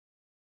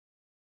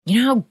You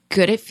know how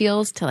good it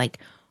feels to like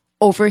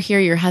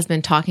overhear your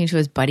husband talking to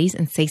his buddies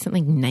and say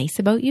something nice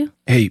about you?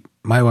 Hey,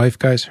 my wife,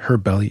 guys, her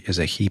belly is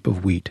a heap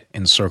of wheat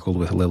encircled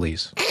with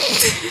lilies.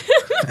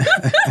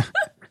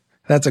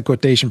 That's a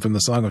quotation from the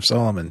Song of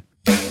Solomon.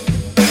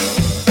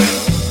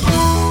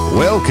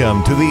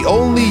 Welcome to the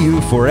Only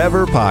You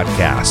Forever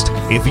podcast.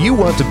 If you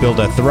want to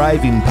build a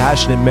thriving,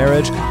 passionate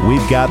marriage,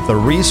 we've got the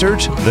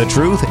research, the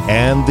truth,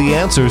 and the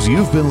answers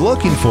you've been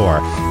looking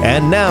for.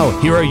 And now,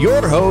 here are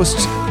your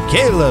hosts,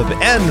 Caleb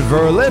and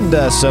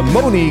Verlinda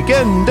Simone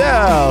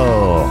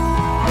Gendel.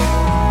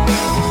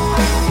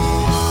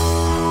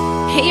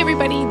 Hey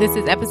everybody, this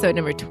is episode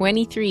number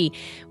 23.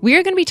 We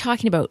are going to be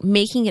talking about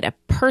making it a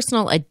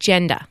personal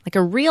agenda, like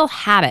a real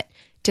habit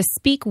to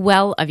speak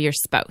well of your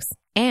spouse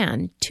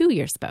and to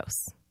your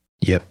spouse.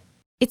 Yep.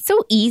 It's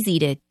so easy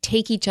to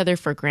take each other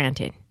for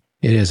granted.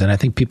 It is, and I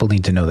think people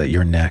need to know that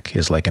your neck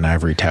is like an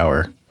ivory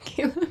tower.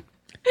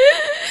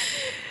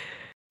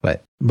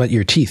 But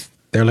your teeth,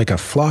 they're like a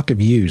flock of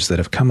ewes that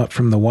have come up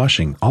from the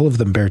washing. All of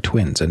them bear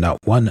twins, and not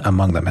one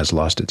among them has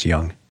lost its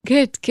young.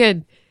 Good.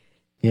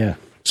 Yeah.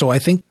 So I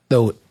think,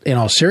 though, in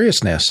all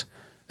seriousness,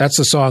 that's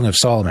the Song of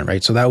Solomon,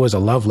 right? So that was a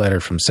love letter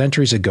from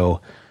centuries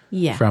ago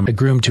from a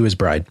groom to his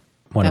bride.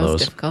 One of those. That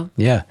was difficult.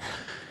 Yeah.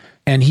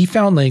 And he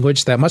found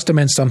language that must have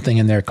meant something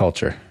in their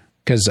culture.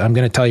 Because I'm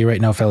going to tell you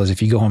right now, fellas,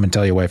 if you go home and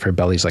tell your wife her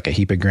belly's like a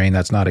heap of grain,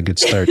 that's not a good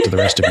start to the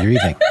rest of your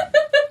evening.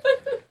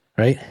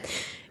 Right?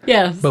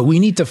 Yes. But we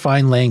need to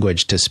find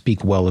language to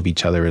speak well of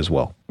each other as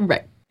well.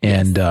 Right.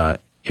 And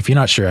if you're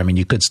not sure, I mean,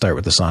 you could start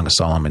with the Song of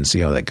Solomon and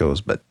see how that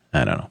goes, but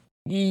I don't know.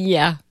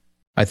 Yeah.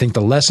 I think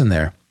the lesson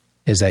there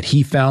is that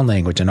he found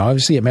language, and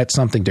obviously it meant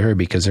something to her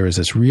because there was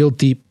this real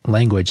deep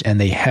language, and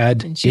they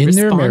had in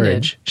their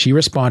marriage, she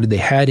responded, they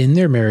had in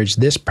their marriage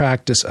this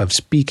practice of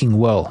speaking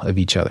well of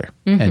each other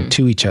and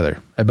to each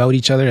other, about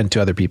each other and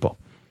to other people.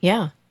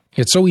 Yeah.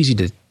 It's so easy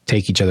to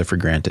take each other for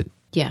granted.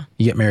 Yeah.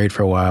 You get married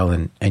for a while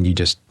and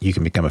you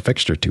can become a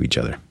fixture to each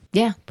other.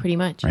 Yeah, pretty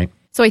much. Right.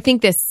 So I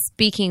think this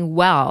speaking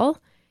well,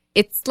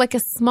 it's like a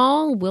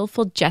small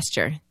willful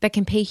gesture that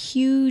can pay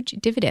huge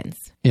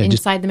dividends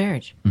inside the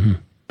marriage. Mm-hmm.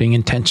 Being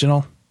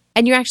intentional.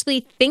 And you're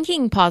actually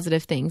thinking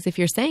positive things if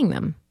you're saying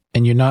them.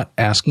 And you're not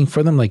asking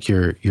for them like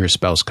your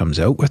spouse comes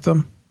out with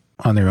them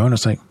on their own.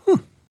 It's like,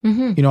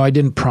 I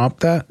didn't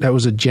prompt that. That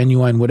was a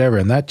genuine whatever.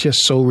 And that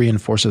just so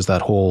reinforces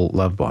that whole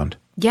love bond.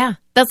 Yeah.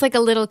 That's like a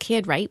little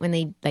kid, right? When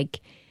they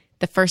like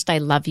the first I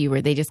love you,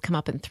 where they just come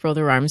up and throw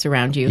their arms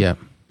around you. Yeah.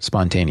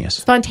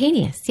 Spontaneous.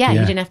 Yeah.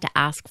 You didn't have to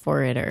ask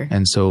for it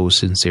and so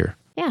sincere.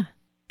 Yeah.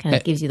 Kind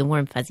of gives you the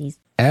warm fuzzies.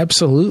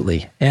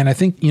 Absolutely. And I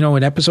think,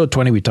 in episode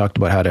 20, we talked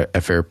about how to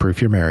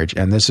affair-proof your marriage.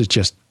 And this is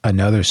just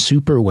another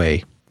super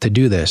way to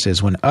do this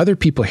is when other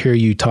people hear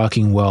you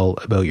talking well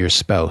about your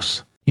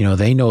spouse,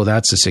 they know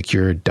that's a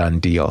secure, done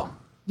deal.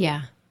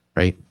 Yeah.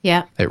 Right?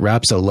 Yeah. It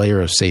wraps a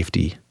layer of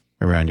safety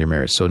around your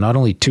marriage. So not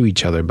only to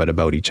each other, but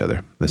about each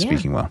other,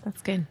 speaking well.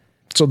 That's good.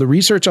 So the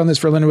research on this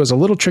for Linda was a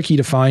little tricky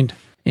to find.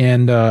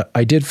 And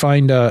I did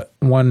find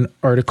one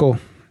article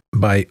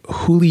by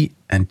Hooley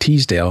and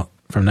Teasdale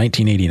from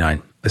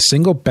 1989. The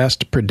single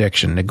best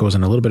prediction, it goes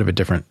in a little bit of a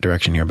different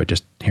direction here, but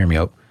just hear me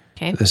out.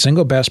 Okay. The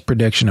single best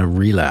prediction of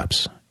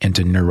relapse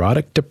into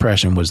neurotic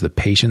depression was the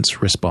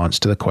patient's response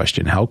to the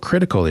question, how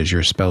critical is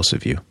your spouse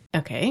of you?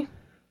 Okay.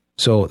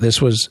 So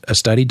this was a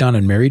study done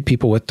on married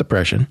people with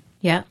depression.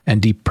 Yeah.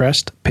 And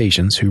depressed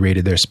patients who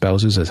rated their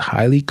spouses as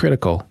highly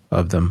critical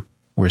of them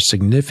were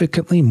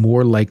significantly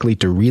more likely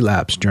to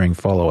relapse during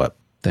follow-up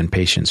than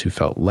patients who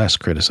felt less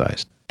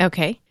criticized.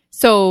 Okay.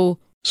 So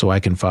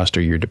I can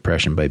foster your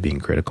depression by being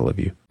critical of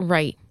you.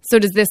 Right. So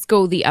does this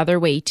go the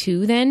other way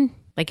too then?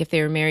 Like if they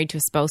were married to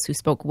a spouse who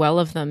spoke well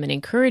of them and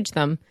encouraged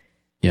them,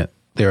 yeah,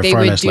 they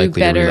far less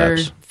likely to relapse. They would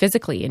do better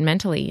physically and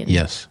mentally.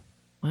 Yes.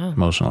 Wow.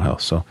 Emotional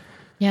health. So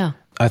yeah,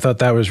 I thought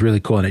that was really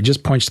cool. And it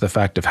just points to the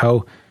fact of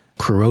how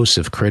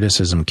corrosive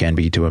criticism can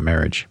be to a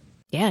marriage.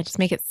 Yeah, just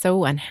make it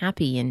so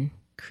unhappy and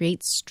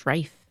create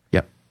strife.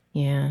 Yep.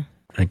 Yeah.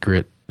 Like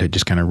grit, it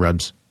just kind of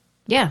rubs.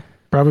 Yeah.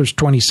 Proverbs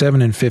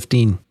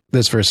 27:15.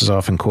 This verse is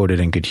often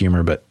quoted in good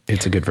humor, but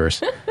it's a good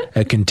verse.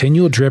 A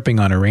continual dripping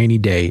on a rainy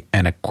day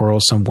and a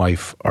quarrelsome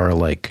wife are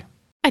alike.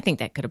 I think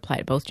that could apply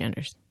to both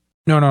genders.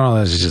 No,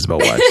 that's just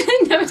about wives.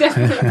 No,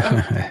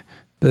 definitely.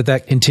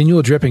 that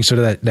continual dripping, sort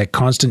of that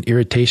constant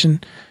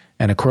irritation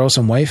and a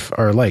quarrelsome wife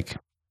are alike.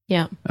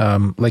 Yeah.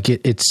 Like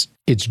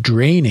it's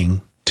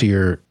draining to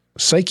your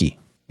psyche,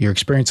 your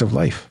experience of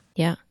life.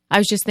 Yeah. I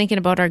was just thinking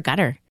about our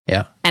gutter.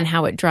 Yeah. And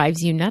how it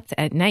drives you nuts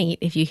at night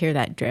if you hear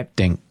that drip.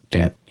 Ding.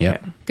 Yeah.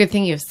 Good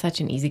thing you have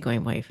such an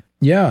easygoing wife.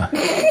 Yeah.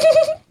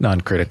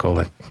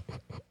 Non-critical.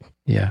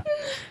 Yeah.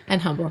 And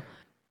humble.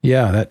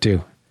 Yeah, that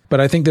too. But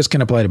I think this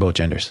can apply to both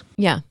genders.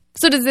 Yeah.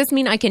 So does this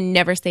mean I can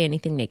never say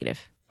anything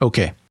negative?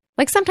 Okay.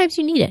 Like sometimes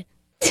you need it.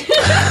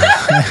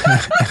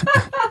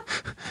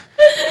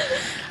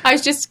 I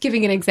was just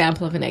giving an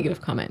example of a negative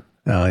comment.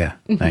 Oh, yeah.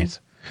 Nice.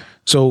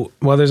 So,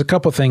 well, there's a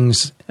couple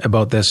things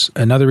about this.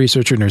 Another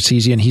researcher,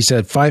 Nersesian, he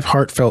said 5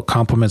 heartfelt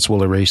compliments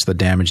will erase the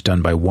damage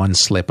done by one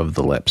slip of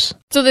the lips.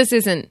 So this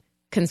isn't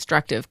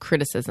constructive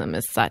criticism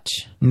as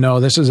such. No,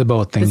 this is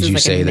about things you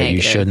like say that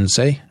you shouldn't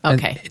say.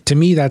 Okay. And to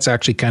me, that's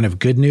actually kind of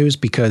good news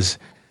because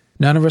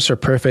none of us are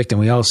perfect and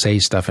we all say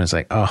stuff and it's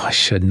like, oh, I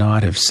should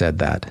not have said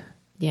that.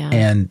 Yeah.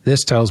 And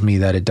this tells me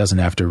that it doesn't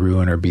have to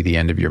ruin or be the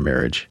end of your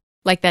marriage.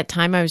 Like that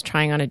time I was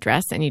trying on a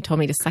dress and you told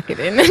me to suck it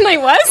in and I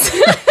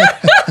was.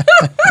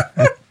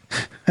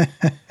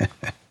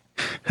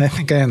 I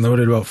think I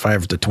unloaded about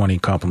 5 to 20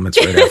 compliments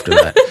right after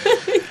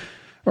that.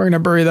 We're going to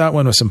bury that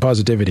one with some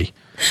positivity.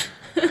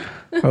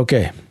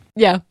 Okay.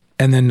 Yeah.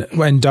 And then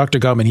when Dr.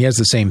 Gottman, he has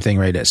the same thing,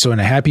 right? So in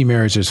a happy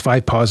marriage, there's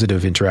 5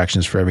 positive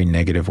interactions for every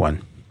negative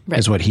one,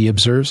 is what he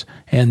observes.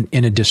 And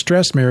in a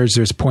distressed marriage,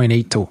 there's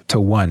 0.8 to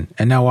 1.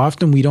 And now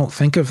often we don't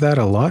think of that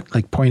a lot.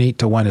 Like 0.8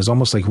 to 1 is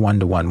almost like 1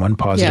 to 1, one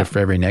positive for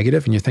every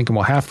negative. And you're thinking,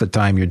 well, half the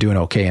time you're doing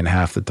okay and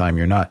half the time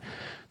you're not.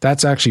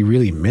 That's actually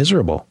really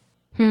miserable.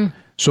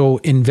 So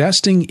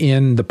investing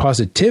in the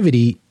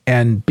positivity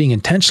and being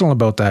intentional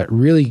about that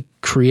really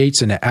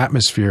creates an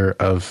atmosphere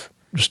of,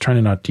 just trying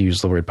to not to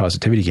use the word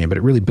positivity again, but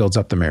it really builds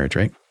up the marriage,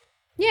 right?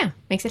 Yeah.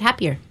 Makes it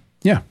happier.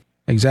 Yeah,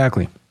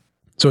 exactly.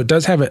 So it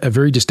does have a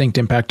very distinct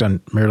impact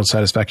on marital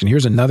satisfaction.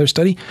 Here's another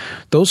study.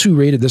 Those who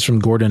rated this from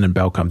Gordon and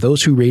Baucom,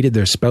 those who rated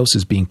their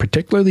spouses being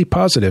particularly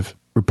positive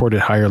reported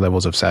higher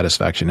levels of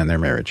satisfaction in their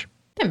marriage.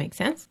 That makes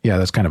sense. Yeah,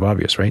 that's kind of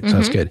obvious, right? So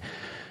that's good.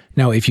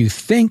 Now, if you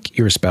think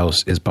your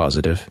spouse is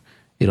positive,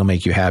 it'll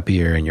make you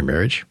happier in your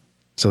marriage.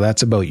 So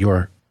that's about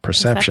your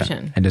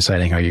perception. And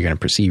deciding how you're going to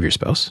perceive your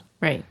spouse.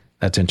 Right.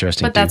 That's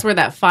interesting. But that's where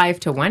that 5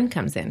 to 1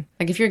 comes in.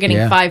 Like if you're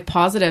getting 5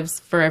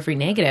 positives for every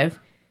negative,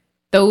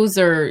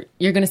 you're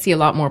going to see a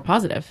lot more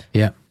positive.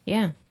 Yeah.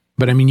 Yeah.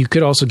 But I mean, you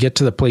could also get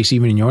to the place,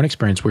 even in your own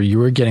experience, where you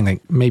were getting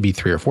like maybe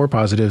 3 or 4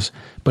 positives,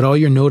 but all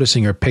you're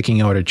noticing or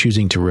picking out or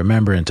choosing to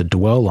remember and to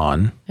dwell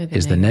on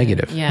is the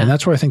negative. Yeah. And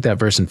that's where I think that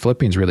verse in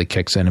Philippians really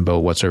kicks in about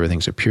whatsoever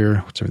things are pure,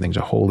 whatsoever things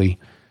are holy.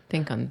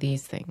 Think on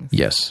these things.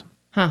 Yes.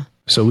 Huh.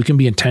 So we can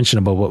be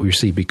intentional about what we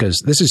see,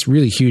 because this is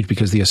really huge,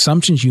 because the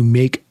assumptions you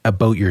make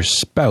about your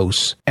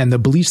spouse and the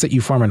beliefs that you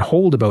form and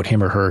hold about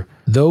him or her,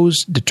 those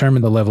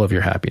determine the level of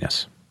your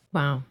happiness.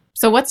 Wow.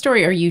 So what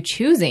story are you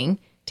choosing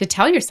to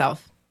tell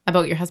yourself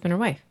about your husband or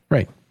wife?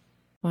 Right.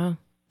 Wow.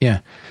 Yeah.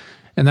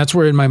 And that's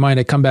where in my mind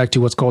I come back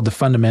to what's called the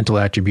fundamental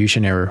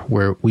attribution error,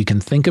 where we can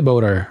think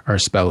about our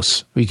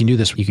spouse. We can do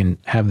this. You can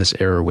have this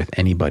error with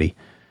anybody.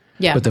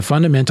 Yeah. But the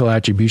fundamental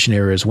attribution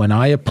error is when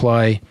I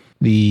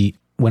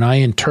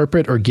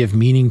interpret or give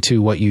meaning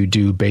to what you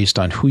do based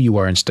on who you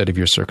are instead of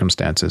your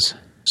circumstances.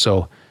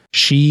 So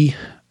she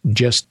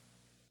just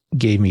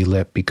gave me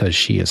lip because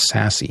she is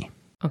sassy.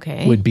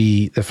 Okay. Would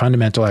be the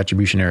fundamental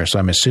attribution error. So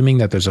I'm assuming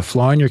that there's a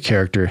flaw in your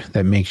character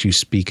that makes you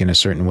speak in a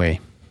certain way.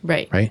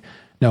 Right. Right.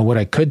 Now, what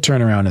I could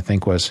turn around and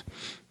think was,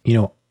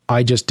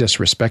 I just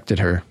disrespected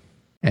her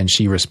and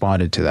she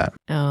responded to that.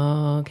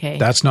 Oh, okay.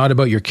 That's not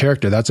about your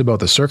character. That's about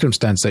the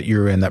circumstance that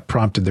you're in that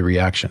prompted the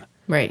reaction.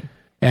 Right.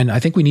 And I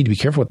think we need to be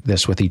careful with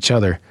this with each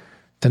other,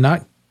 to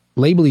not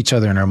label each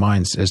other in our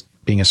minds as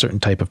being a certain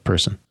type of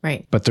person.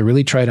 Right. But to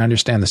really try to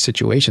understand the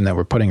situation that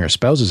we're putting our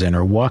spouses in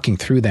or walking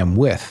through them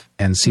with,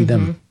 and see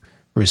them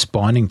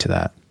responding to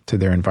that, to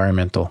their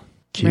environmental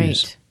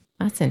cues. Right.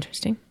 That's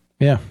interesting.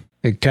 Yeah.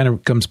 It kind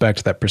of comes back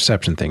to that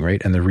perception thing,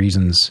 right? And the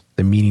reasons,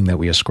 the meaning that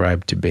we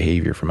ascribe to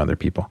behavior from other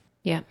people.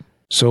 Yeah.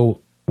 So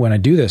when I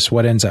do this,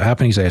 what ends up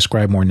happening is I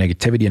ascribe more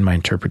negativity in my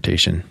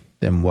interpretation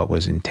than what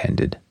was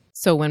intended.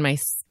 So when my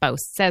spouse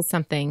says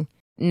something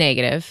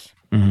negative,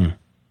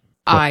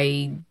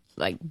 I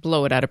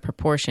blow it out of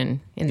proportion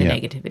in the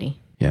negativity.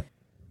 Yeah.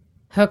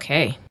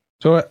 Okay.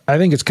 So I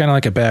think it's kind of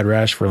like a bad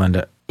rash for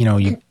Linda.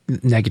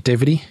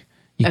 Negativity,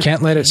 you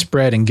can't let it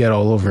spread and get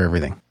all over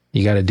everything.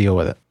 You got to deal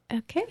with it.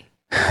 Okay.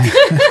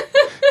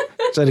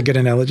 Is that a good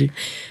analogy?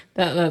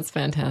 That's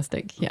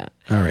fantastic. Yeah.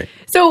 All right.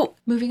 So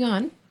moving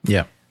on.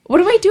 Yeah. What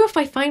do I do if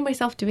I find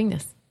myself doing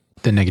this?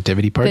 The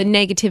negativity part? The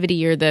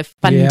negativity or the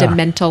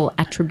fundamental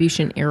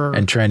attribution error.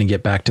 And trying to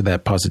get back to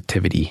that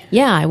positivity.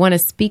 Yeah. I want to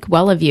speak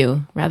well of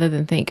you rather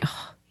than think,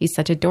 oh, he's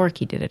such a dork.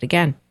 He did it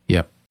again.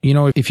 Yeah.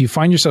 If you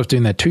find yourself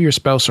doing that to your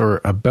spouse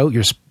or about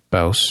your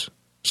spouse,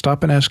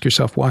 stop and ask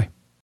yourself why.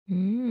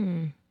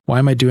 Why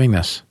am I doing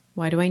this?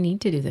 Why do I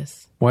need to do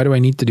this? Why do I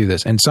need to do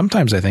this? And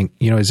sometimes I think,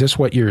 is this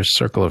what your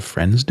circle of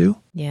friends do?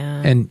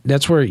 Yeah. And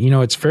that's where,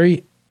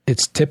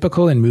 it's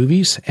typical in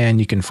movies, and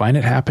you can find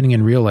it happening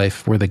in real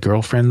life where the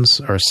girlfriends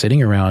are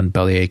sitting around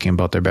belly aching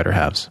about their better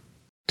halves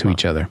to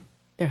each other.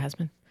 Their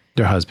husbands.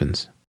 Their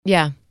husbands.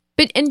 Yeah.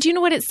 And do you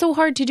know what? It's so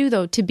hard to do,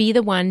 though, to be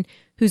the one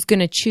who's going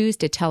to choose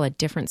to tell a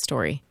different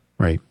story.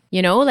 Right.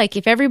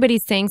 If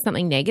everybody's saying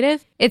something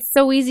negative, it's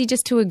so easy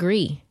just to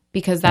agree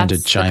because that's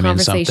and to chime the in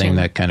conversation. Something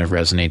that kind of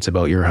resonates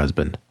about your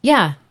husband.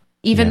 Yeah.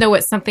 Even though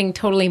it's something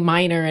totally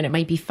minor and it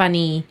might be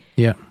funny.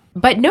 Yeah.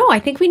 But no, I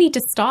think we need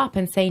to stop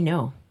and say,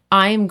 no,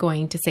 I'm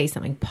going to say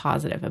something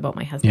positive about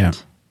my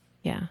husband.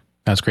 Yeah.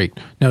 That's great.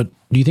 Now, do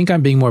you think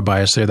I'm being more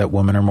biased there, that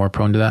women are more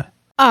prone to that?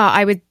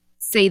 I would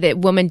say that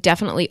women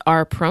definitely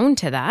are prone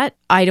to that.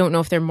 I don't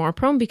know if they're more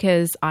prone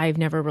because I've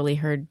never really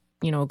heard,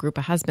 a group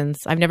of husbands.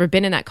 I've never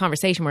been in that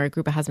conversation where a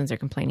group of husbands are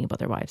complaining about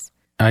their wives.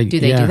 Do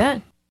they do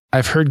that?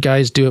 I've heard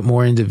guys do it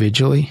more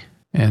individually,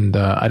 and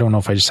I don't know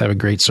if I just have a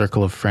great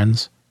circle of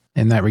friends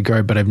in that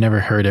regard, but I've never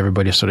heard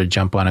everybody sort of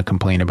jump on a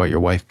complaint about your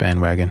wife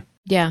bandwagon.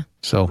 Yeah.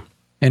 So,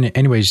 and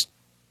anyways,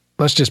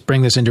 let's just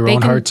bring this into our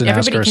own hearts and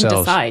ask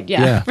ourselves. Everybody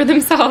can decide, for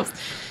themselves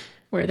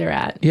where they're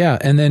at. Yeah,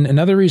 and then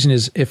another reason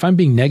is if I'm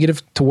being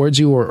negative towards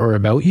you or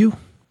about you,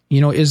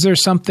 is there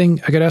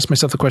something, I got to ask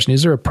myself the question,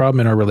 is there a problem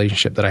in our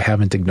relationship that I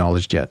haven't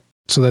acknowledged yet?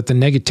 So that the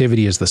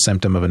negativity is the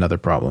symptom of another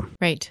problem.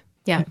 Right.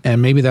 Yeah.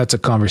 And maybe that's a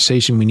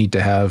conversation we need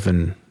to have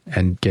and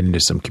get into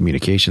some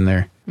communication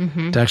there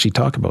to actually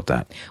talk about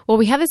that. Well,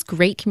 we have this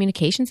great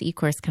communications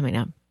e-course coming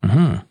up,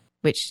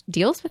 which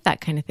deals with that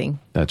kind of thing.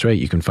 That's right.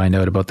 You can find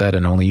out about that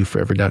at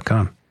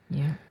onlyyouforever.com.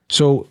 Yeah.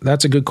 So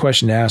that's a good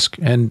question to ask.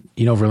 And,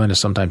 Verlinda,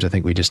 sometimes I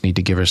think we just need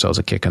to give ourselves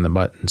a kick in the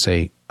butt and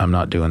say, I'm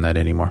not doing that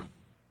anymore.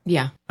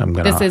 Yeah.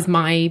 This is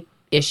my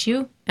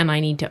issue and I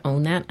need to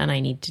own that and I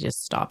need to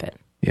just stop it.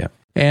 Yeah.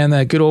 And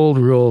that good old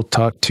rule,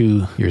 talk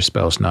to your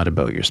spouse, not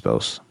about your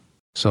spouse.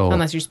 So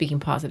unless you're speaking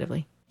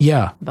positively.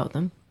 Yeah. About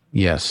them.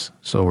 Yes.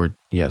 So we're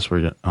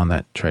on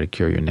that try to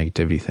cure your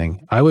negativity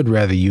thing. I would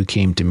rather you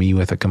came to me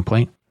with a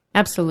complaint.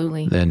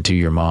 Absolutely. Than to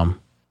your mom.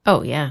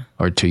 Oh, yeah.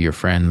 Or to your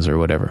friends or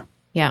whatever.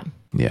 Yeah.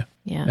 Yeah.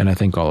 Yeah. And I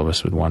think all of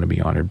us would want to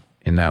be honored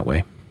in that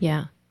way.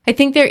 Yeah. I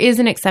think there is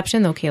an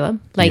exception though, Caleb.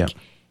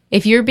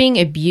 If you're being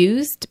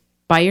abused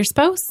by your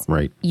spouse,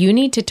 right, you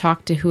need to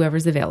talk to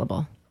whoever's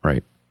available.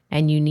 Right.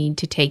 And you need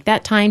to take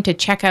that time to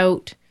check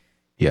out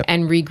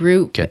and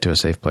regroup. Get to a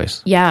safe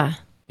place. Yeah.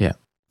 Yeah.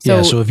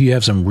 So if you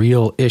have some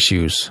real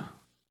issues,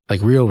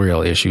 like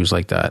real issues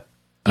like that.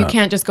 You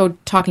can't just go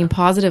talking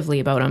positively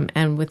about them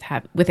and with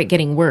it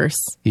getting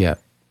worse. Yeah.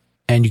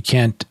 And you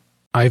can't,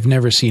 I've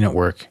never seen it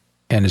work.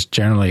 And it's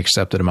generally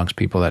accepted amongst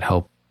people that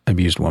help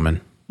abused women.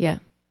 Yeah.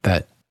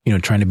 That,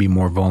 trying to be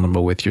more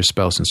vulnerable with your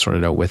spouse and sort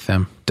it out with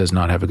them does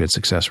not have a good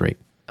success rate.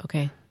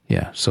 Okay.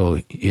 Yeah.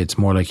 So it's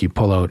more like you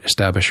pull out,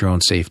 establish your own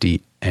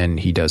safety, and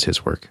he does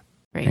his work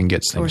and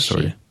gets things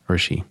sorted. Or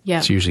she. Yeah.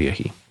 It's usually a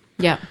he.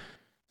 Yeah.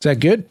 Is that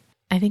good?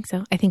 I think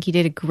so. I think you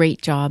did a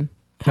great job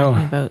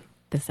talking about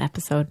this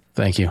episode.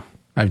 Thank you.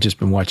 I've just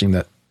been watching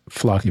that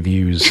flock of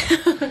views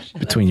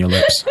between your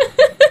lips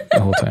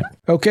the whole time.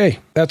 Okay.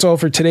 That's all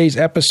for today's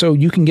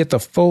episode. You can get the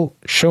full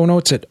show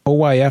notes at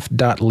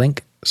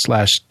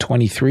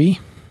oyf.link/23.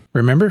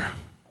 Remember,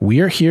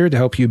 we are here to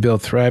help you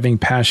build thriving,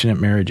 passionate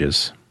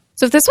marriages.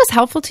 So if this was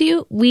helpful to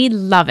you, we'd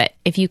love it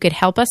if you could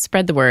help us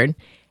spread the word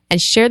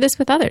and share this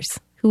with others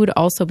who would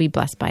also be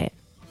blessed by it.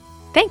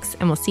 Thanks,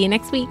 and we'll see you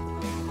next week.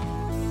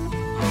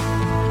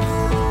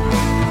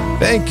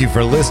 Thank you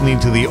for listening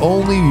to the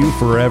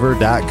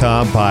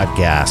onlyyouforever.com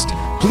podcast.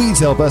 Please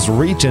help us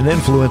reach and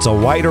influence a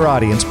wider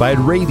audience by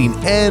rating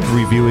and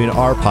reviewing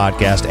our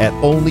podcast at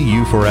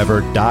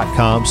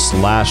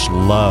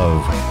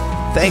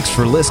onlyyouforever.com/love. Thanks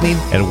for listening,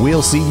 and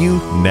we'll see you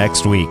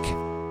next week.